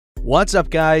What's up,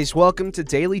 guys? Welcome to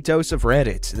Daily Dose of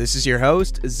Reddit. This is your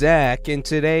host, Zach, and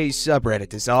today's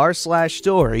subreddit is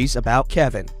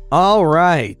r/StoriesAboutKevin.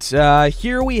 Alright,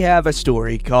 here we have a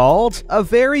story called A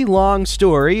Very Long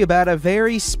Story About a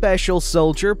Very Special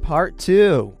Soldier Part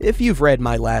 2. If you've read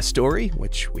my last story,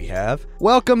 which we have,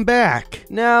 welcome back.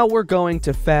 Now we're going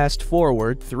to fast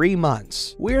forward 3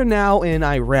 months. We're now in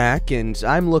Iraq and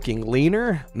I'm looking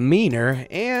leaner, meaner,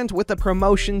 and with a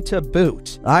promotion to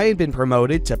boot. I had been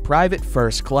promoted to Private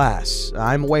First Class.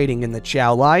 I'm waiting in the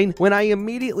chow line when I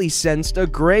immediately sensed a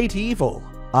great evil.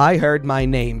 I heard my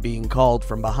name being called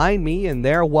from behind me, and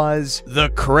there was the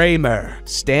Kramer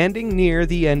standing near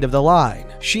the end of the line.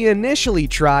 She initially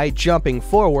tried jumping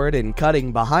forward and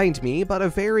cutting behind me, but a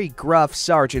very gruff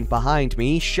sergeant behind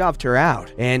me shoved her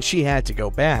out, and she had to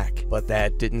go back. But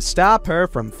that didn't stop her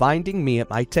from finding me at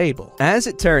my table. As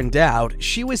it turned out,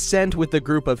 she was sent with a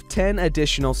group of 10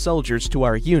 additional soldiers to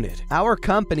our unit. Our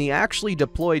company actually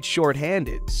deployed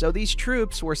short-handed, so these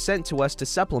troops were sent to us to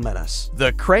supplement us.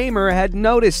 The Kramer had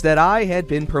noticed that I had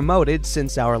been promoted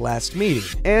since our last meeting,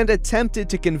 and attempted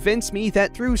to convince me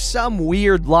that through some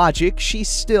weird logic, she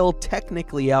still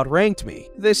technically outranked me.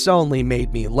 This only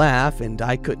made me laugh, and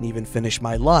I couldn't even finish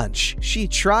my lunch. She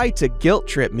tried to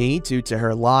guilt-trip me due to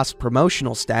her lost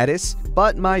promotional status,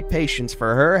 but my patience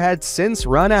for her had since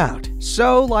run out.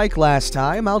 So, like last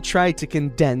time, I'll try to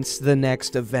condense the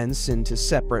next events into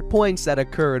separate points that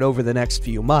occurred over the next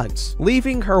few months,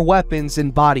 leaving her weapons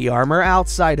and body armor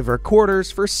outside of her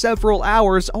quarters for several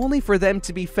hours only for them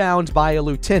to be found by a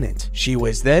lieutenant. She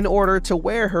was then ordered to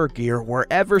wear her gear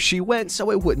wherever she went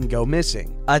so it wouldn't go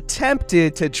missing.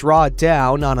 Attempted to draw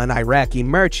down on an Iraqi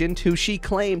merchant who she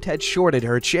claimed had shorted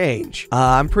her change.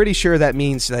 I'm pretty sure that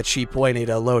means that she pointed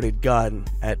a loaded gun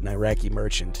at an Iraqi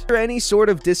merchant. Is there any sort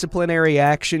of disciplinary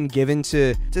action given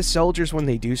to soldiers when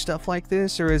they do stuff like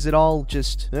this, or is it all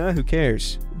just, who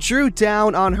cares? Drew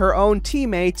down on her own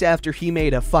teammate after he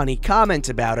made a funny comment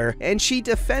about her, and she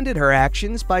defended her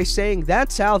actions by saying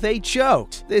that's how they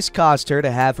joked. This caused her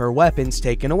to have her weapons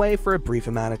taken away for a brief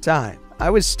amount of time. I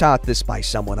was taught this by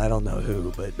someone, I don't know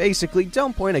who, but basically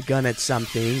don't point a gun at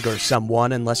something or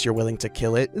someone unless you're willing to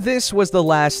kill it. This was the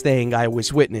last thing I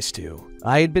was witness to.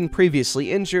 I had been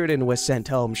previously injured and was sent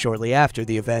home shortly after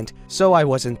the event, so I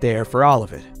wasn't there for all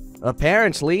of it.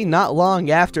 Apparently, not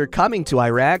long after coming to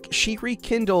Iraq, she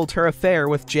rekindled her affair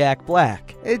with Jack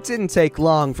Black. It didn't take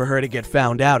long for her to get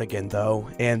found out again, though,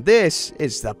 and this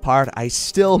is the part I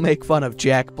still make fun of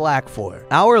Jack Black for.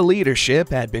 Our leadership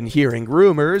had been hearing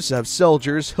rumors of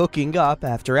soldiers hooking up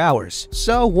after hours,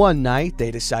 so one night they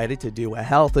decided to do a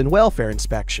health and welfare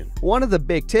inspection. One of the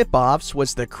big tip-offs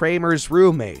was the Kramer's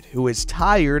roommate, who was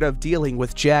tired of dealing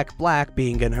with Jack Black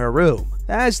being in her room.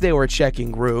 As they were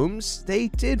checking rooms, they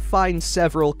did find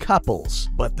several couples,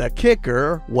 but the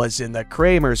kicker was in the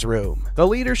Kramer's room. The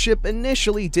leadership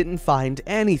initially didn't find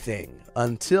anything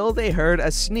until they heard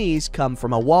a sneeze come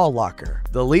from a wall locker.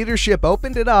 The leadership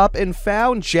opened it up and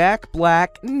found Jack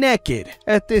Black naked.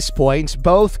 At this point,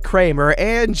 both Kramer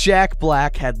and Jack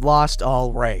Black had lost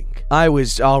all rank. I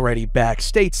was already back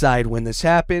stateside when this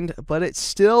happened, but it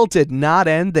still did not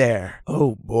end there.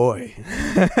 Oh boy.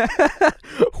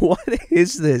 What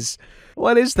is this?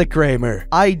 What is the Kramer?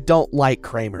 I don't like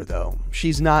Kramer, though.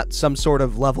 She's not some sort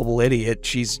of lovable idiot.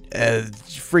 She's a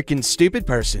freaking stupid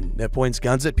person that points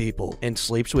guns at people and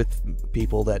sleeps with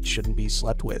people that shouldn't be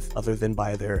slept with, other than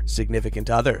by their significant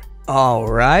other.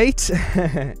 Alright,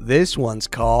 this one's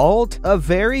called A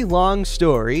Very Long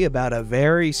Story About a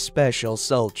Very Special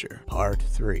Soldier, Part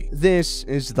 3. This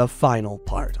is the final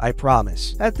part, I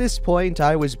promise. At this point,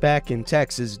 I was back in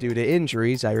Texas due to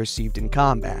injuries I received in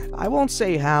combat. I won't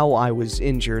say how I was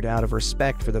injured out of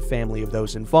respect for the family of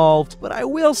those involved, but I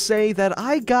will say that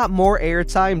I got more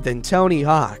airtime than Tony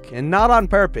Hawk, and not on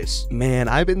purpose. Man,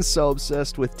 I've been so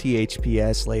obsessed with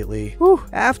THPS lately. Whew.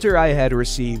 After I had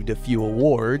received a few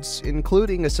awards,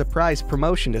 including a surprise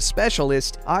promotion to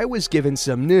specialist, I was given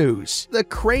some news. The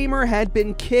Kramer had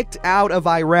been kicked out of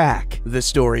Iraq. The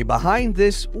story behind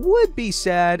this would be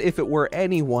sad if it were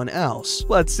anyone else,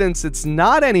 but since it's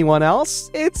not anyone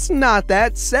else, it's not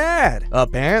that sad.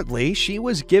 Apparently, she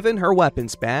was given her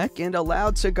weapons back and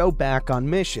allowed to go back on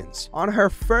missions. On her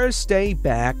first day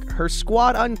back, her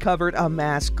squad uncovered a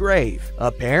mass grave.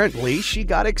 Apparently, she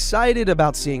got excited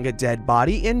about seeing a dead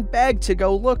body and begged to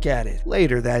go look at it.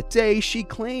 Later that that day, she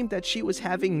claimed that she was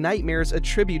having nightmares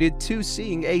attributed to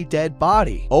seeing a dead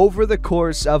body. Over the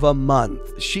course of a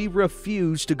month, she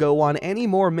refused to go on any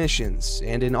more missions,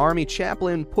 and an army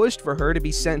chaplain pushed for her to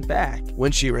be sent back.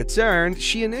 When she returned,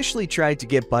 she initially tried to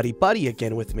get buddy-buddy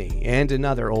again with me and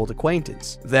another old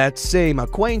acquaintance. That same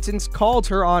acquaintance called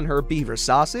her on her beaver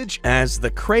sausage, as the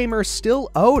Kramer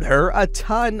still owed her a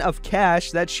ton of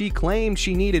cash that she claimed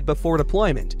she needed before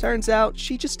deployment. Turns out,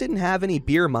 she just didn't have any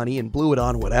beer money and blew it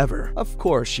on whatever. Of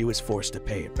course, she was forced to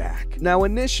pay it back. Now,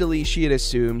 initially, she had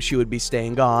assumed she would be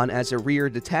staying on as a rear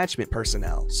detachment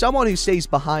personnel, someone who stays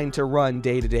behind to run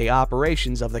day-to-day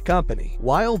operations of the company.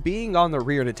 While being on the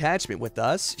rear detachment with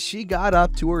us, she got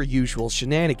up to her usual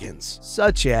shenanigans,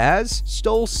 such as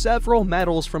stole several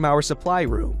medals from our supply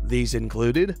room. These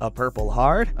included a Purple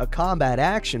Heart, a Combat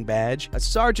Action Badge, a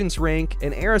Sergeant's Rank,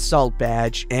 an Air Assault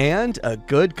Badge, and a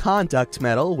Good Conduct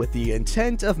Medal with the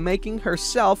intent of making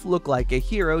herself look like a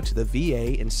hero to the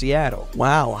VA in Seattle.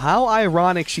 Wow, how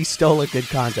ironic she stole a Good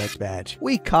Conduct Badge.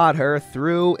 We caught her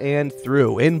through and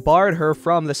through and barred her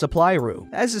from the supply room.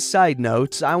 As a side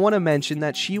note, I want to mention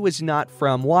that she was not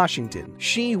from Washington.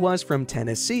 She was from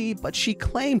Tennessee, but she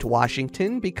claimed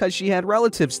Washington because she had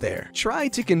relatives there.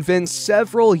 Tried to convince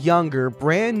several younger,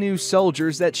 brand new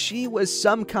soldiers that she was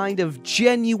some kind of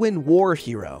genuine war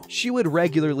hero. She would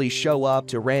regularly show up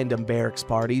to random barracks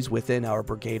parties within our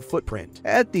brigade footprint.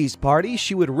 At these parties,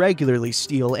 she would regularly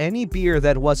steal any beer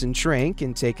that wasn't drank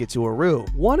and take it to her room.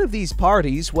 One of these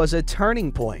parties was a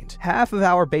turning point. Half of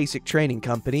our basic training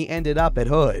company ended up at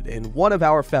Hood, and one of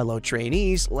our fellow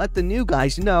trainees let the new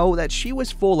guys know that she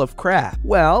was full of crap.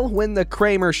 Well, when the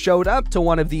Kramer showed up to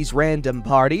one of these random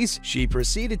parties, she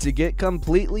proceeded to get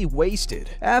completely wasted.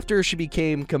 After she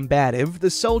became combative, the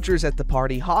soldiers at the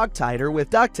party hogtied her with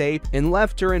duct tape and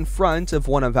left her in front of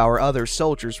one of our other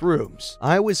soldiers' rooms.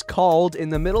 I was called in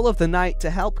the middle of the night to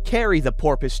help carry the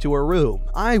porpoise to her room.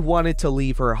 I wanted to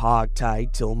leave her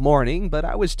hogtied till morning, but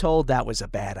I was told that was a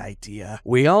bad idea.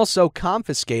 We also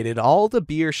confiscated all the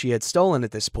beer she had stolen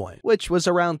at this point, which was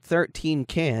around 13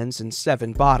 cans and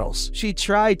 7 bottles. She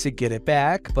tried to get it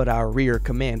back, but our rear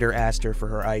commander asked her for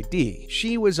her ID.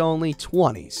 She was only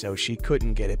 20, so she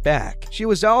couldn't get it back. She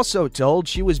was also told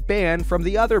she was banned from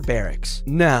the other barracks.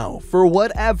 Now, for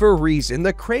whatever reason,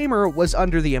 the Kramer was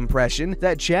under the impression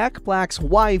that Jack Black's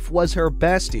wife was her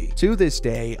bestie. To this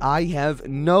day, I have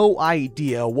no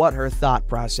idea what her thought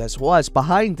process was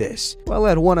behind this. Well,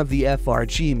 at one of the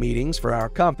FRG meetings for our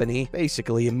company,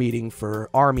 basically a meeting for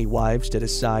army wives to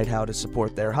decide how to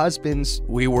support their husbands,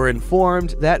 we were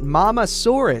informed that Mama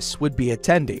Saurus would be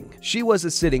attending. She was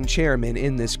a sitting chairman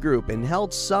in this group and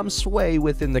held some sway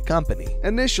within the company.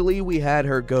 Initially, we had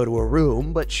her go to a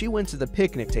room, but she went to the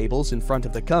picnic tables in front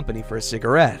of the company for a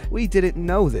cigarette. We didn't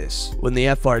know this. When the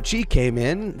FRG came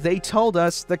in, they told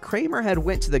us the Kramer had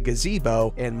went to the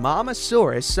gazebo and Mama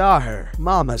Saurus saw her.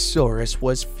 Mama Saurus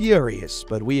was furious,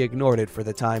 but we ignored it for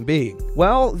the time being.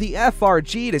 Well, the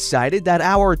FRG decided that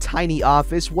our tiny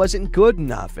office wasn't good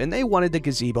enough and they wanted the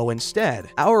gazebo instead.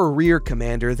 Our rear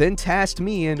commander then tasked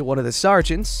me and one of the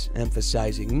sergeants,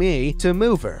 emphasizing me, to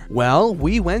move her. Well,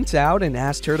 we went out and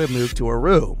asked her to move to her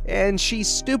room, and she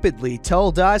stupidly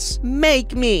told us,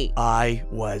 "Make me!" I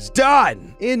was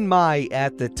done! In my,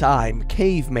 at the time,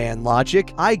 caveman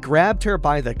logic, I grabbed her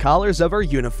by the collars of her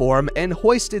uniform and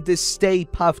hoisted this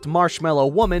stay-puffed marshmallow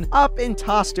woman up and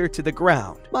tossed her to the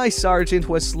ground. My sergeant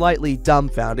was slightly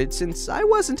dumbfounded since I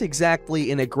wasn't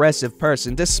exactly an aggressive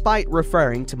person despite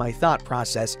referring to my thought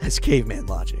process as caveman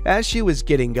logic. As she was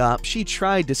getting up, she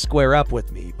tried to square up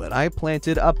with me, but I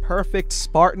planted a perfect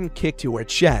Spartan kick to her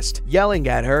chest, yelling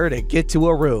at her to get to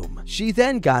her room. She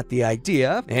then got the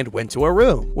idea and went to her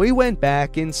room. We went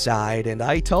back inside and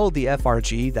I told the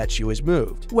FRG that she was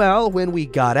moved. Well, when we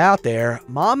got out there,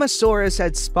 Mama Saurus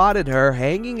had spotted her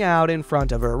hanging out in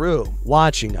front of her room,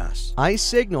 watching us. I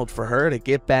signaled for her to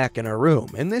get back in her room,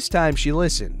 and this time she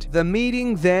listened. The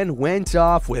meeting then went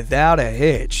off without a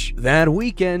hitch. That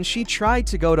weekend, she tried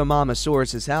to go to Mama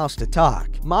Saurus's house to talk.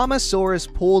 Mama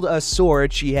Saurus pulled a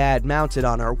sword she had mounted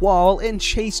on her wall and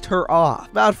chased her off.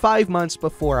 About 5 months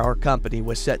before our company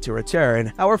was set to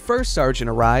return, our first sergeant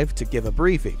arrived to give a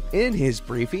briefing. In his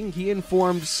briefing, he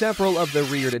informed several of the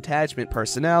rear detachment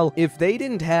personnel if they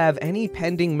didn't have any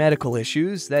pending medical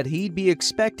issues that he'd be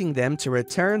expecting them to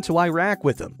return to Iraq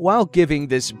with him. While giving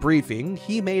this briefing,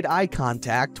 he made eye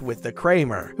contact with the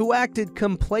Kramer, who acted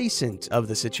complacent of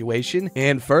the situation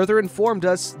and further informed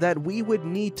us that we would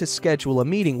need to schedule a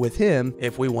meeting with him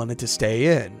if we wanted to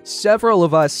stay in. Several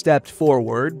of us stepped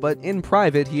forward, but in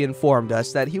private he informed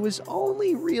us that he was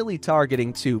only really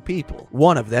targeting two people,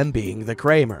 one of them being the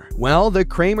Kramer. Well, the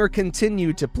Kramer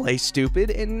continued to play stupid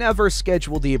and never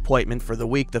scheduled the appointment for the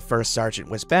week the first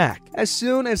sergeant was back. As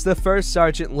soon as the first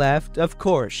sergeant left, of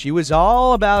course, she was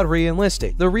all about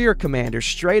re-enlisting. The rear commander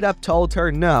straight up told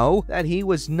her no, that he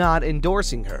was not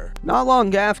endorsing her. Not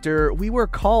long after, we were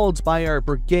called by our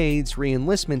brigade's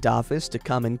re-enlistment office to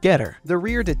come and get her. The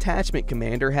rear detachment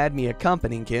commander had me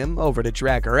accompanying him over to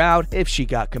drag her out if she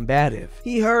got combative.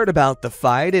 He heard about the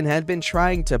fight and had been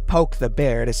trying to poke the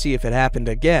bear to see if it happened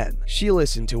again. She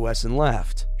listened to us and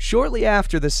left. Shortly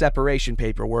after the separation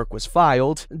paperwork was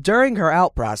filed, during her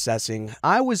out processing,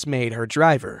 I was made her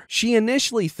driver. She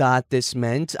initially thought this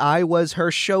meant I was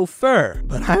her chauffeur,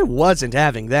 but I wasn't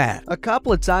having that. A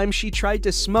couple of times she tried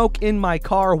to smoke in my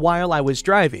car while I was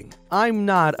driving. I'm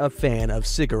not a fan of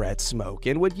cigarette smoke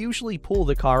and would usually pull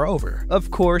the car over.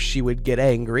 Of course, she would get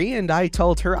angry and I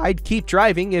told her I'd keep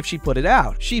driving if she put it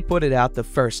out. She put it out the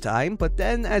first time, but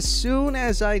then as soon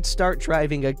as I'd start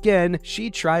driving again,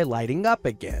 she'd try lighting up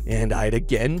again, and I'd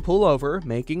again pull over,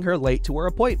 making her late to her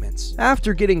appointments.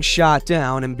 After getting shot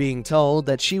down and being told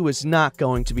that she was not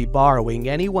going to be borrowing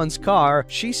anyone's car,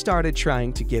 she started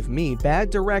trying to give me bad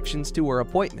directions to her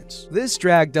appointments. This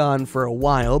dragged on for a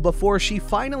while before she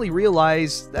finally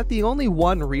realized that the only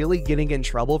one really getting in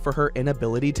trouble for her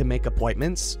inability to make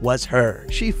appointments was her.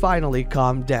 She finally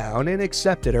calmed down and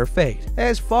accepted her fate.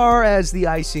 As far as the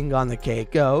icing on the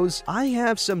cake goes, I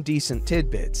have some decent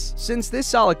tidbits. Since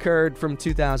this all occurred from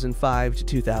 2005 to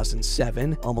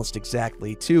 2007, almost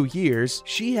exactly 2 years,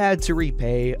 she had to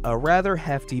repay a rather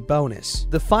hefty bonus.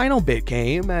 The final bit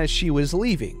came as she was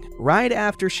leaving. Right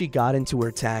after she got into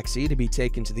her taxi to be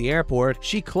taken to the airport,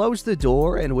 she closed the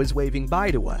door and was waving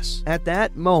bye to us. At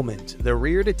that moment, the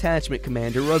rear detachment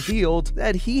commander revealed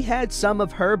that he had some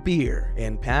of her beer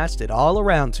and passed it all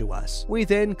around to us. We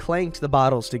then clanked the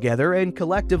bottles together and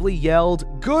collectively yelled,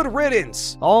 "Good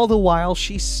riddance!" all the while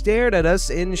she stared at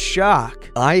us in shock.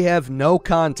 I have no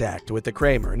contact with the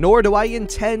Kramer, nor do I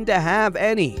intend to have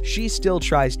any. She still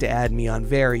tries to add me on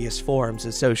various forms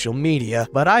of social media,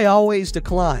 but I always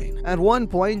decline. At one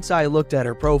point, I looked at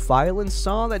her profile and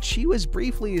saw that she was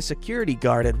briefly a security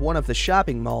guard at one of the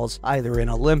shopping malls either in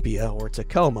Olympia or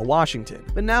Tacoma, Washington.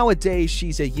 But nowadays,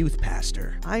 she's a youth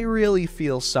pastor. I really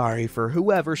feel sorry for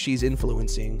whoever she's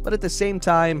influencing, but at the same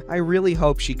time, I really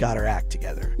hope she got her act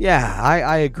together. Yeah,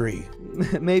 I agree.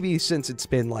 Maybe since it's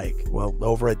been like, well,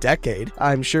 over a decade,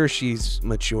 I'm sure she's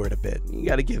matured a bit. You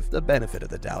gotta give the benefit of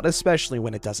the doubt, especially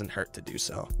when it doesn't hurt to do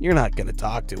so. You're not gonna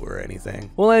talk to her or anything.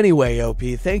 Well, anyway,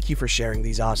 OP, thank you for sharing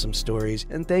these awesome stories,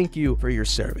 and thank you for your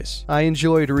service. I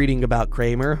enjoyed reading about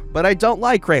Kramer, but I don't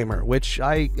like Kramer, which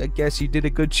I guess you did a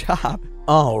good job.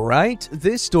 Alright,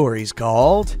 this story's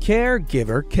called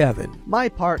Caregiver Kevin. My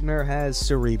partner has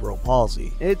cerebral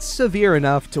palsy. It's severe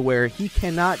enough to where he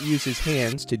cannot use his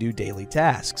hands to do daily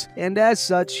tasks, and as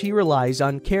such, he relies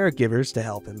on caregivers to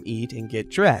help him eat and get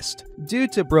dressed. Due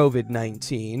to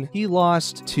COVID-19, he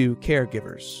lost 2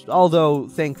 caregivers, although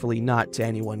thankfully not to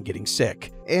anyone getting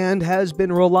sick, and has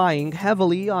been relying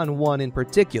heavily on one in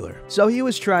particular. So he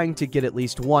was trying to get at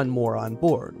least one more on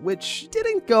board, which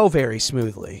didn't go very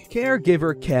smoothly.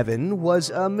 Caregiver Kevin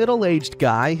was a middle-aged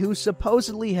guy who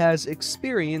supposedly has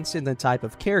experience in the type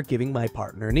of caregiving my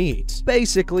partner needs.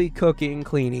 Basically cooking,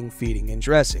 cleaning, feeding, and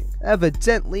dressing.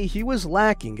 Evidently, he was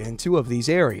lacking in 2 of these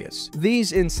areas.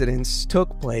 These incidents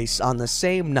took place on the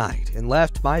same night and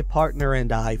left my partner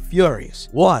and I furious.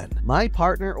 1. My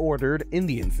partner ordered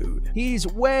Indian food. He's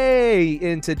way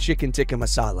into chicken tikka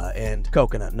masala and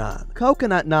coconut naan.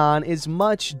 Coconut naan is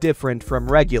much different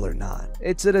from regular naan.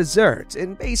 It's a dessert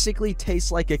and basically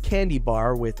tastes like a candy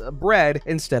bar with a bread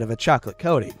instead of a chocolate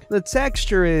coating. The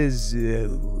texture is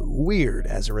weird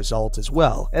as a result as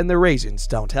well, and the raisins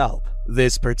don't help.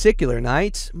 This particular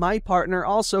night, my partner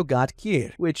also got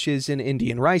kheer, which is an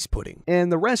Indian rice pudding,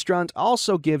 and the restaurant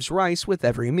also gives rice with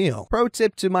every meal. Pro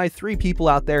tip to my 3 people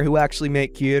out there who actually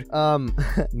make kheer,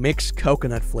 mix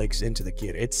coconut flakes into the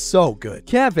kheer. It's so good.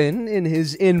 Kevin, in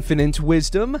his infinite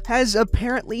wisdom, has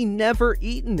apparently never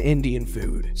eaten Indian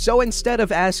food. So instead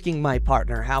of asking my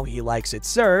partner how he likes it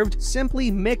served, simply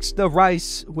mixed the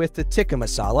rice with the tikka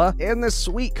masala and the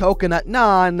sweet coconut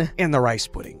naan in the rice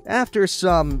pudding. After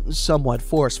some somewhat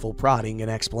forceful prodding and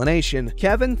explanation,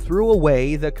 Kevin threw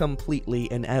away the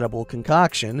completely inedible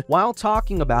concoction while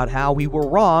talking about how we were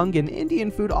wrong and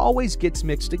Indian food always gets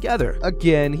mixed together.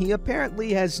 Again, he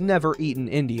apparently has never eaten eaten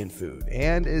Indian food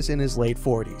and is in his late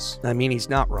 40s. I mean, he's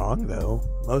not wrong, though.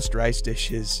 Most rice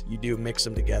dishes, you do mix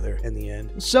them together in the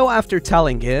end. So after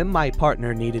telling him my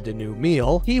partner needed a new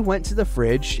meal, he went to the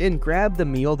fridge and grabbed the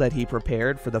meal that he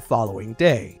prepared for the following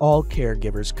day. All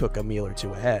caregivers cook a meal or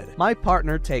two ahead. My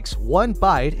partner takes one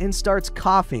bite and starts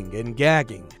coughing and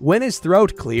gagging. When his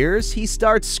throat clears, he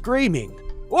starts screaming,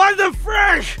 "What the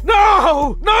frick?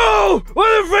 No! No!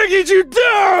 What the frick did you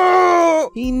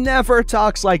do?" He never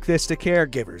talks like this to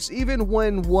caregivers, even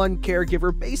when one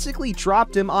caregiver basically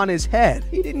dropped him on his head.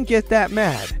 He didn't get that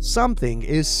mad. Something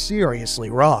is seriously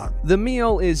wrong. The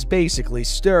meal is basically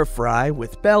stir fry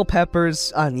with bell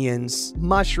peppers, onions,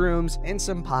 mushrooms, and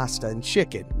some pasta and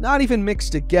chicken. Not even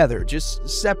mixed together, just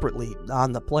separately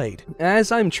on the plate.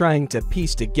 As I'm trying to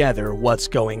piece together what's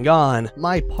going on,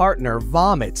 my partner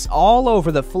vomits all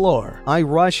over the floor. I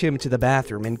rush him to the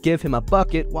bathroom and give him a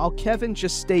bucket while Kevin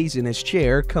just stays in his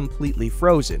chair completely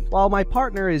frozen, while my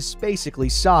partner is basically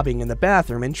sobbing in the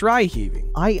bathroom and dry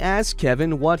heaving. I ask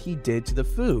Kevin what he did to the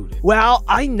food. "Well,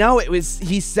 I know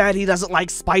he said he doesn't like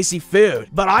spicy food,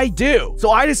 but I do. So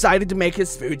I decided to make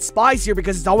his food spicier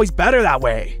because it's always better that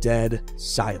way." Dead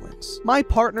silence. My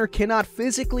partner cannot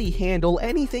physically handle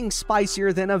anything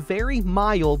spicier than a very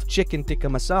mild chicken tikka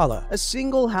masala. A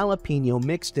single jalapeno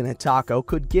mixed in a taco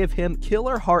could give him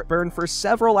killer heartburn for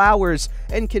several hours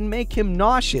and can make him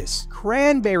nauseous.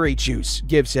 Cranberry juice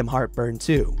gives him heartburn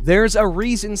too. There's a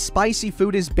reason spicy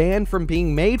food is banned from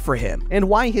being made for him, and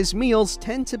why his meals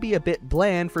tend to be a bit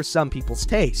bland for some people's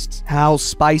tastes. How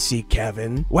spicy,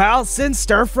 Kevin? "Well, since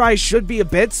stir fry should be a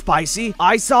bit spicy,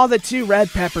 I saw the 2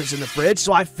 red peppers in the fridge,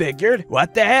 so I figured,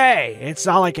 what the hey? It's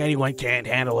not like anyone can't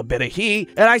handle a bit of heat.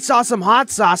 And I saw some hot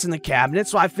sauce in the cabinet,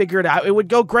 so I figured out it would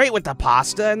go great with the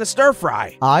pasta and the stir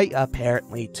fry." I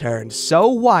apparently turned so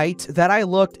white that I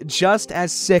looked just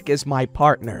as sick as my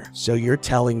partner. So you're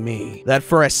telling me that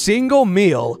for a single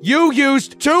meal, you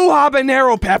used 2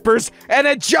 habanero peppers and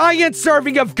a giant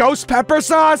serving of ghost pepper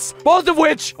sauce, both of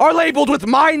which are labeled with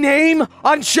my name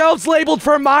on shelves labeled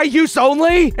for my use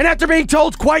only, and after being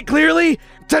told quite clearly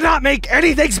to not make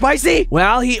anything spicy?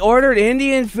 "Well, he ordered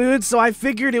Indian food, so I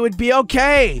figured it would be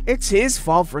okay. It's his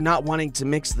fault for not wanting to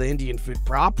mix the Indian food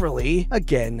properly."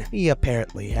 Again, he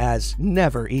apparently has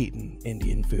never eaten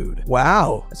Indian food.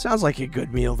 Wow, that sounds like a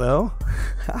good meal though.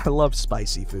 I love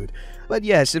spicy food. But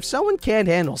yes, if someone can't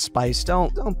handle spice,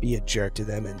 don't be a jerk to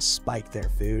them and spike their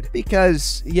food.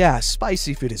 Because, yeah,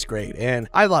 spicy food is great, and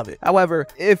I love it. However,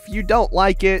 if you don't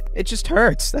like it, it just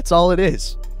hurts. That's all it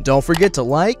is. Don't forget to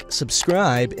like,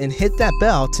 subscribe, and hit that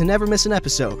bell to never miss an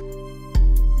episode.